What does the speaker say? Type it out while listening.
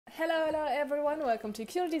Hello everyone, welcome to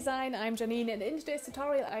QKnow Design. I'm Janine, and in today's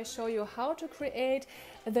tutorial I show you how to create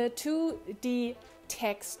the 2D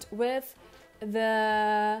text with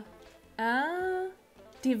the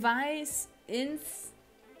device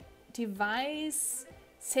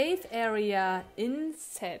save area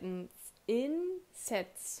insets.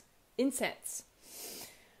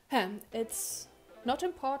 It's not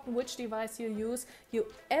important which device you use. You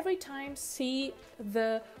every time see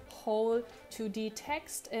the whole 2D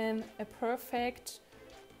text in a perfect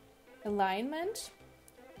alignment.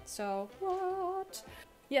 So what?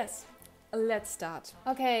 Yes, let's start.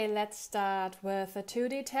 Okay, let's start with the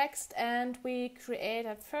 2D text, and we create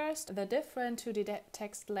at first the different 2D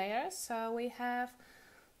text layers. So we have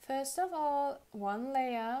first of all one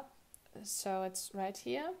layer, so it's right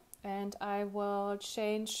here. And I will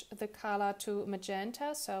change the color to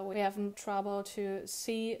magenta so we have trouble to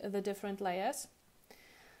see the different layers.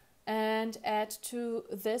 And add to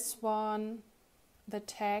this one the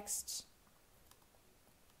text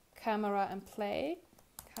camera and play.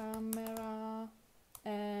 Camera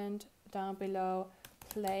and down below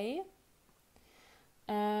play.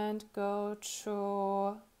 And go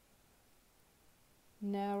to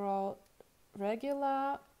narrow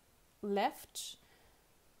regular left.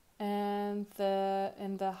 And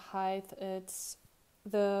in the height it's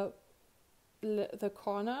the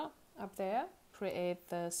corner up there. Create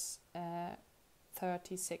this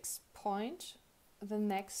 36 point. The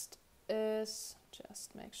next is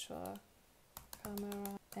just make sure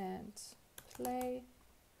camera and play.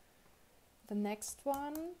 The next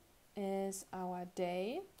one is our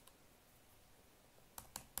day.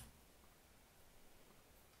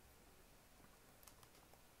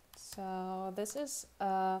 So this is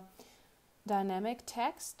a dynamic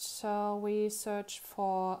text, so we search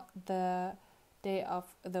for the day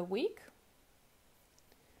of the week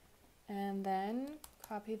and then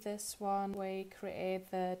copy this one. We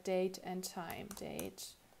create the date and time.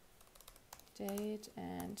 Date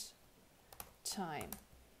and time.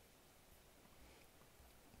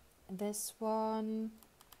 This one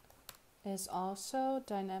is also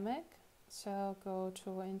dynamic. So go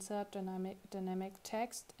to insert dynamic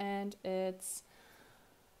text, and it's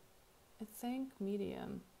I think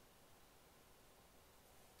medium.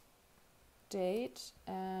 Date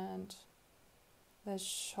and the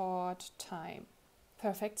short time.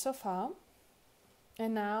 Perfect so far.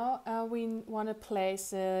 And now we want to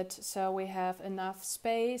place it so we have enough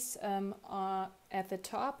space at the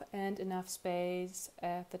top and enough space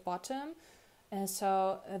at the bottom. And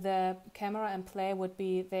so the camera and play would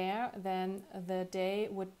be there, then the day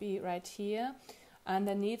would be right here.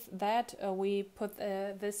 Underneath that we put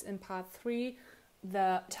this in part 3,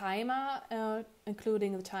 the timer,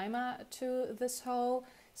 including the timer to this whole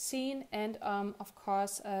scene, and of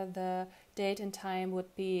course the date and time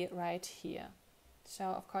would be right here. So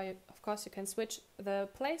of course you can switch the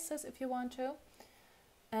places if you want to.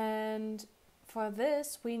 And for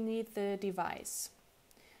this we need the device.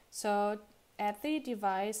 So add the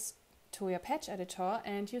device to your patch editor,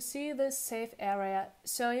 and you see this save area.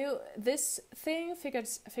 So this thing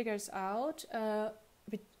figures out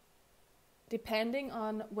depending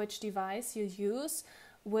on which device you use,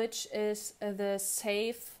 which is the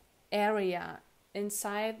save area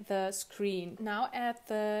inside the screen. Now add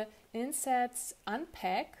the insets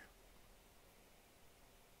unpack.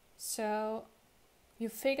 So you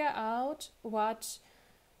figure out what,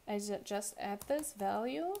 I just add this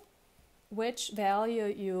value, which value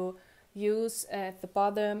you use at the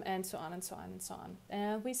bottom, and so on and so on and so on.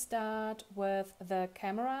 And we start with the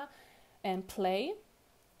camera and play,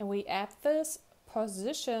 and we add this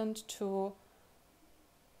positioned to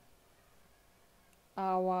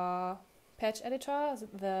our patch editor,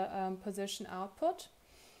 the position output,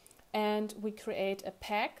 and we create a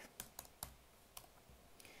pack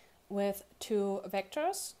with 2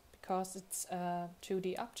 vectors because it's a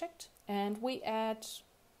 2D object, and we add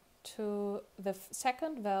to the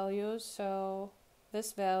second value, so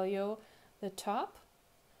this value, the top,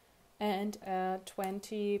 and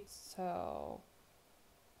 20. So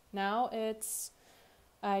now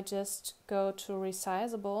I just go to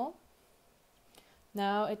resizable.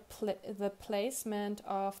 Now the placement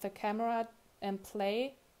of the camera and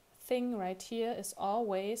play thing right here is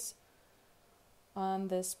always on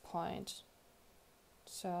this point.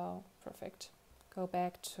 So perfect. Go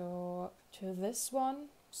back to this one.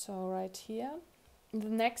 So right here. The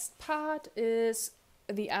next part is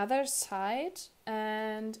the other side,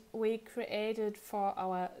 and we created for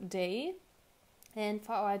our day. And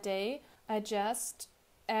for our day, I just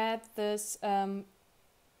add this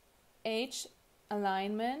H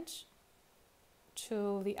alignment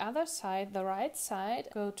to the other side, the right side,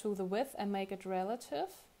 go to the width and make it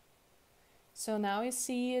relative. So now you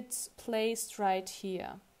see it's placed right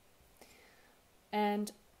here.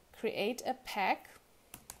 And create a pack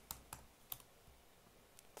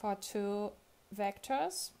for 2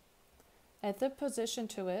 vectors, add the position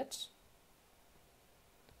to it,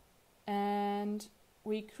 and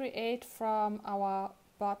we create from our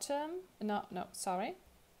bottom,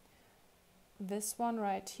 this one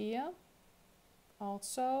right here,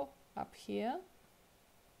 also up here,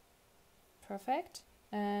 perfect,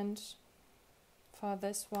 and for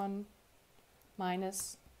this one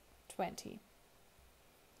 -20.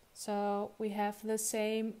 So we have the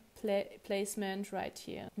same placement right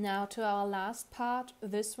here. Now to our last part,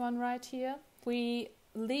 this one right here. We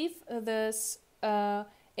leave this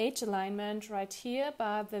H alignment right here,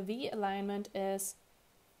 but the V alignment is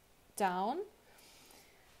down.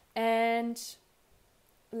 And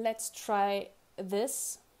let's try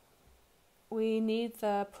this. We need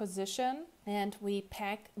the position and we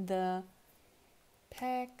pack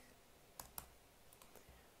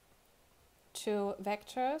 2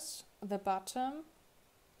 vectors, the bottom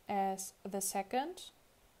as the second.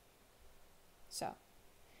 So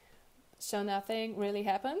nothing really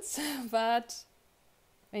happens, but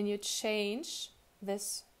when you change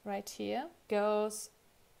this right here, goes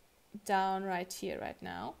down right here right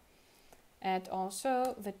now. And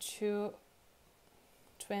also the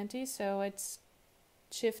 220, so it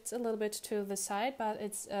shifts a little bit to the side, but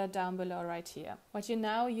it's down below right here. What you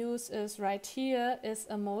now use is right here is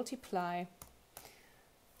a multiply.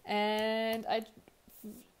 And I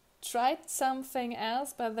tried something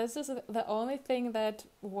else, but this is the only thing that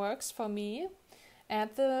works for me.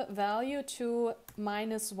 Add the value to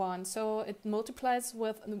 -1, so it multiplies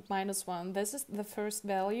with -1. This is the first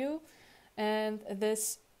value, and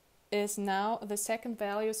this is now the second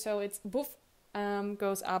value, so it's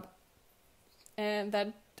goes up, and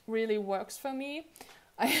that really works for me.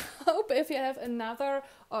 I hope if you have another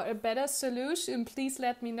or a better solution, please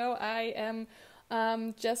let me know. I am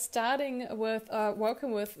just starting with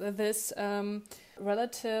working with this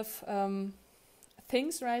relative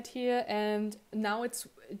things right here, and now it's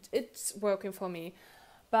working for me.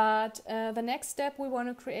 But the next step we want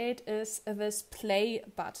to create is this play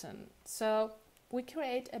button. So we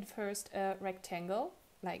create at first a rectangle,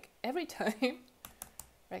 like every time,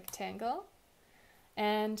 rectangle,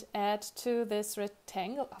 and add to this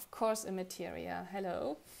rectangle, of course, a material.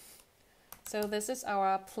 Hello. So this is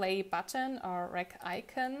our play button or rec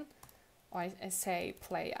icon, or I say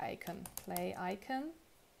play icon, play icon,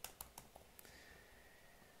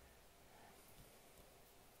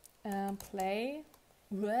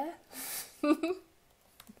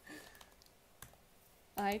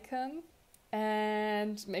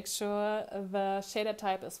 and make sure the shader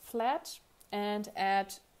type is flat, and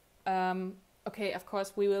add okay, of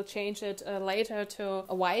course we will change it later to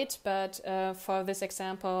a white, but for this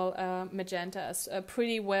example magenta is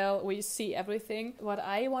pretty well, we see everything what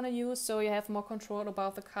I want to use, so you have more control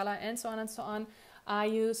about the color and so on and so on. I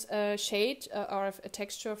use a shade or a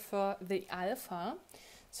texture for the alpha.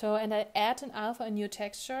 So, and I add an alpha, a new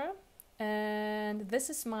texture, and this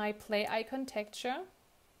is my play icon texture.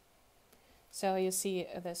 So you see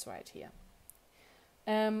this right here.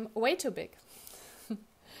 Way too big.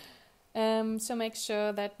 So make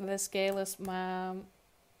sure that the scale is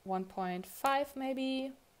 1.5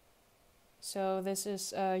 maybe. So this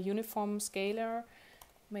is a uniform scalar,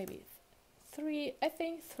 maybe 3. I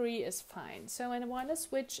think 3 is fine. So when I want to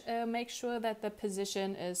switch, make sure that the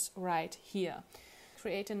position is right here.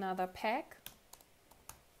 Create another pack.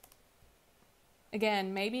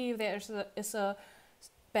 Again, maybe there is a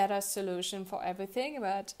better solution for everything,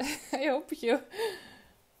 but I hope you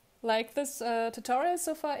like this tutorial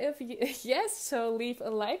so far. If yes, so leave a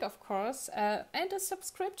like, of course, and a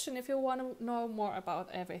subscription if you want to know more about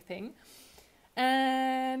everything.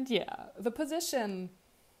 And yeah, the position.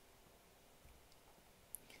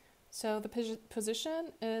 So the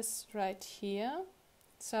position is right here.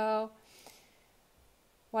 So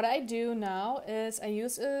what I do now is I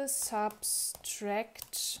use a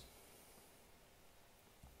subtract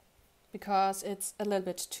because it's a little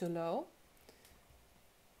bit too low.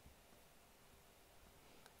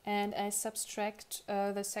 And I subtract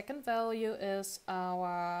the second value is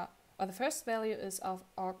the first value is of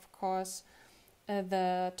course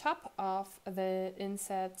the top of the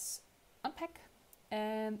insets unpack,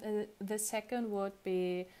 and the second would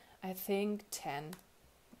be, I think, 10.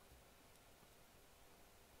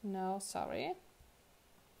 No, sorry.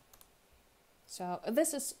 So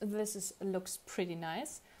this looks pretty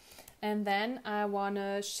nice. And then I want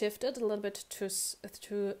to shift it a little bit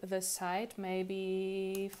to the side,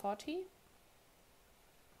 maybe 40,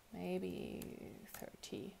 maybe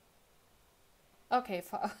 30. Okay,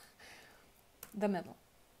 for the middle.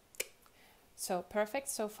 So perfect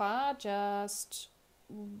so far, just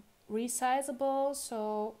resizable,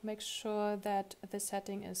 so make sure that the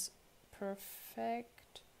setting is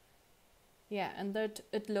perfect. Yeah, and that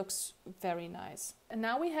it looks very nice. And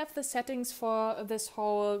now we have the settings for this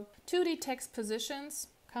whole 2D text positions.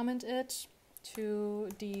 Comment it to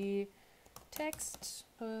the text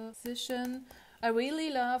position. I really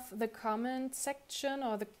love the comment section,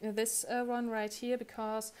 or this one right here,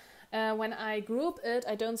 because when I group it,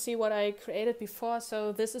 I don't see what I created before,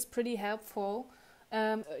 so this is pretty helpful.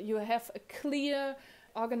 You have a clear,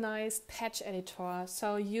 organized patch editor,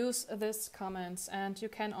 so use this comments, and you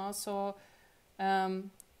can also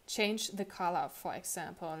change the color, for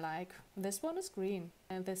example, like this one is green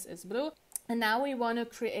and this is blue. And now we want to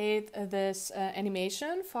create this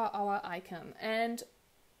animation for our icon. And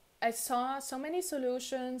I saw so many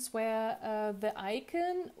solutions where the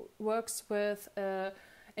icon works with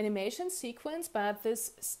animation sequence, but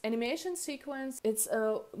this animation sequence, it's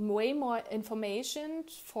way more information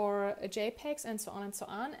for JPEGs and so on and so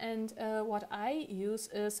on. And what I use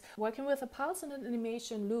is working with a pulse and an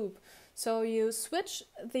animation loop. So you switch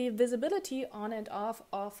the visibility on and off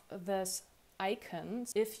of this icon.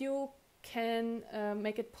 If you can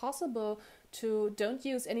make it possible to don't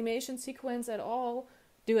use animation sequence at all,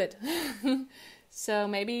 do it. So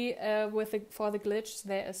maybe for the glitch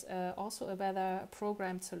there is also a better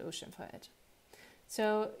programmed solution for it.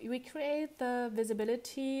 So we create the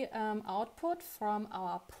visibility output from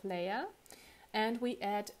our player, and we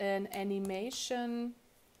add an animation,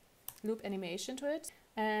 loop animation to it,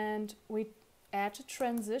 and we add a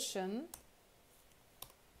transition.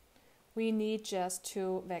 We need just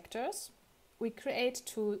 2 vectors. We create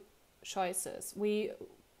 2 choices. We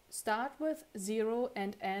start with 0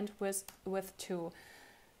 and end with 2.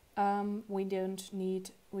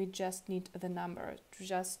 We just need the number,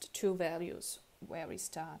 just 2 values where we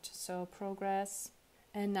start. So progress.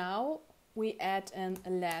 And now we add an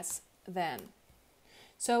less than.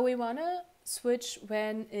 So we want to switch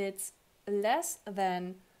when it's less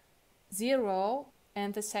than 0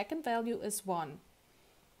 and the second value is 1.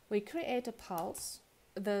 We create a pulse.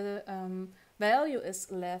 The value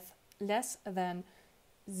is less than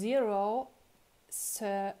 0,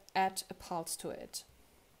 so add a pulse to it.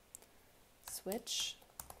 Switch.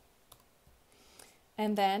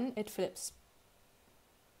 And then it flips.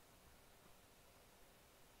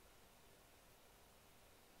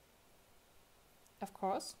 Of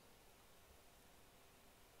course.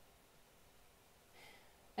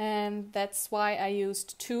 And that's why I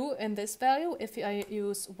used 2 in this value. If I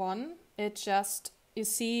use 1, it just, you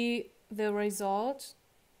see the result.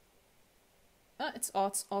 It's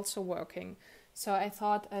also working. So I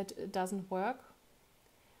thought it doesn't work.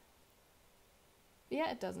 Yeah,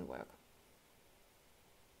 it doesn't work.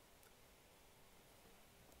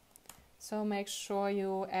 So make sure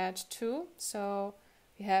you add 2. So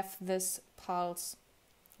we have this pulse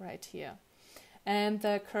right here. And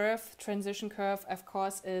the curve, transition curve, of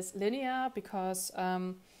course, is linear because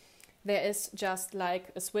there is just like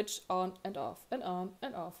a switch on and off and on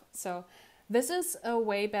and off. So this is a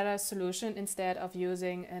way better solution instead of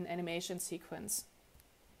using an animation sequence.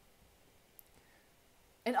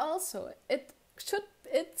 And also,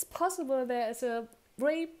 it's possible there is a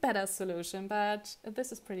way better solution, but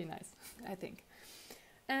this is pretty nice, I think.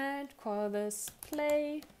 And call this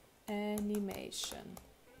play animation.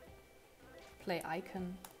 Play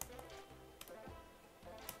icon.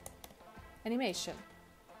 Animation.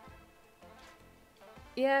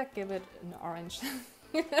 Yeah, give it an orange.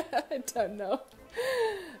 I don't know.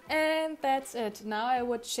 And that's it. Now I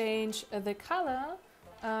would change the color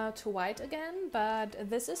to white again, but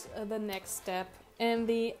this is the next step. In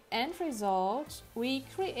the end result, we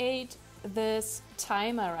create this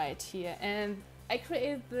timer right here. And I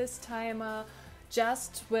created this timer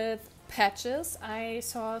just with patches. I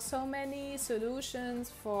saw so many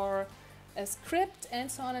solutions for a script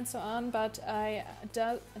and so on, but I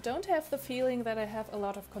don't have the feeling that I have a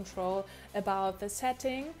lot of control about the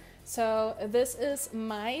setting. So this is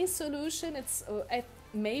my solution. It's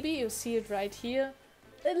maybe you see it right here,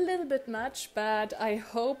 a little bit much, but I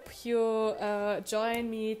hope you join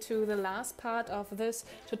me to the last part of this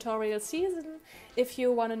tutorial season. If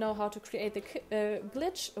you want to know how to create the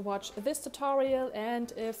glitch, watch this tutorial,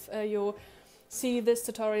 and if you see this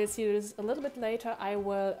tutorial series a little bit later, I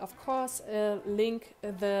will of course link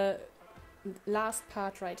the last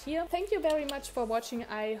part right here. Thank you very much for watching.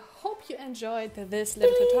 I hope you enjoyed this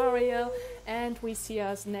little tutorial, and we see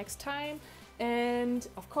us next time. And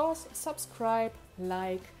of course, subscribe,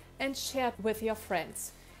 like, and share with your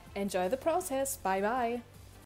friends. Enjoy the process. Bye bye.